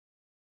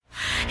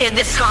In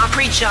this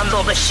concrete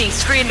jungle, machines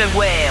scream and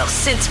wail,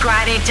 synths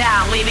grinding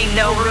down, leaving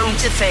no room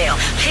to fail.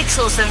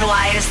 Pixels and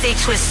wires, they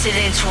twisted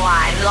and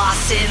twine,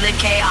 lost in the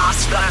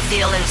chaos, but I'm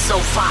feeling so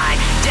fine.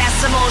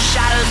 Decimal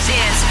shadows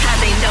dance, and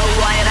they know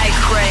what I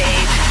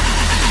crave.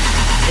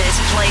 This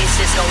place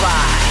is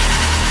alive,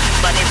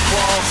 but it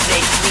won't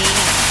make me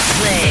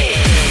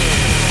slave.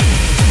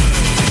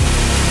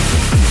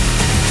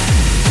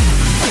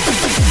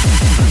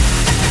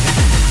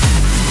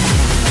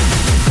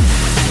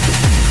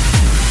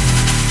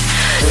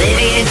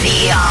 Living in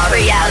VR,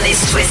 reality's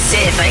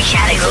twisted.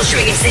 Mechanical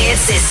dreams,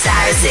 this is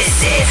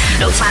resisted.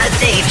 No time to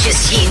think,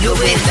 just keep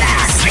moving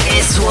fast.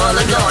 It's full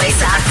of noise,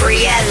 I'm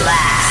free at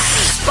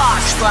last.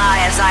 Sparks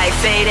fly as I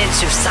fade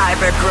into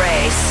cyber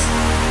grace.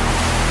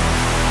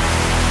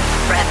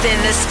 Breath in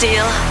the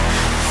steel,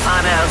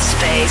 fun out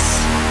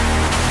space.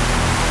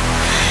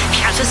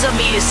 Catches of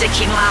music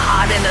keep my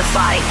heart in the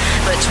fight.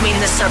 Between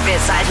the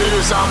serpents I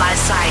lose all my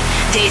sight.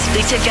 Days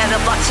bleed together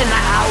but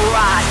tonight I'll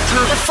ride.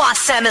 Through the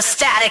foss and the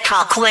static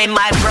I'll claim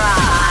my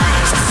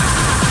bride.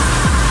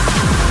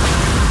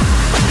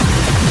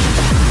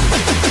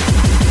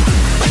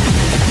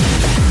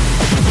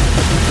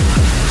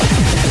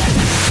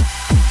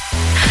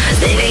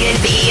 Living in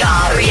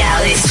VR,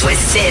 reality's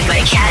twisted.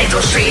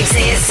 Mechanical streams,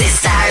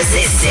 insist I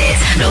resisted.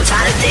 No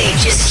time to think,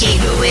 just keep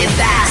moving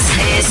fast.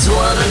 It's full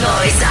of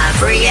noise, I'm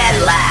free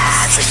at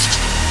last.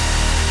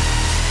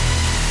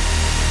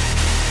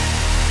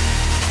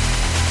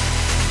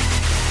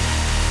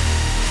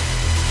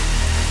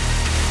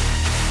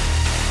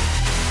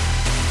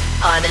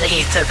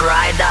 Underneath the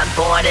grind, I'm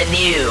born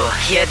anew.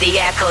 Hear the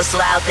echoes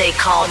loud, they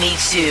call me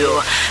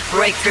to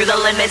break through the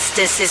limits,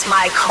 this is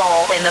my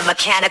call. In the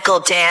mechanical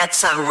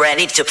dance, I'm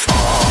ready to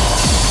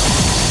fall.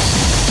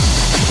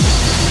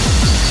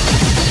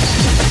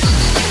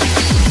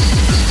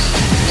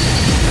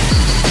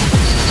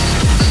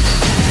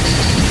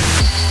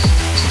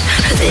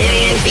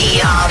 Living in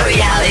VR,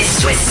 reality's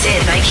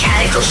twisted.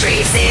 Mechanical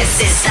streams,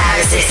 insist I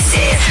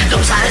resisted.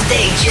 No time to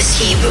think, just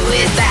keep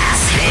moving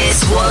fast.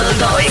 It's full of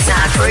noise,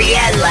 I'm free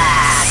at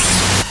last.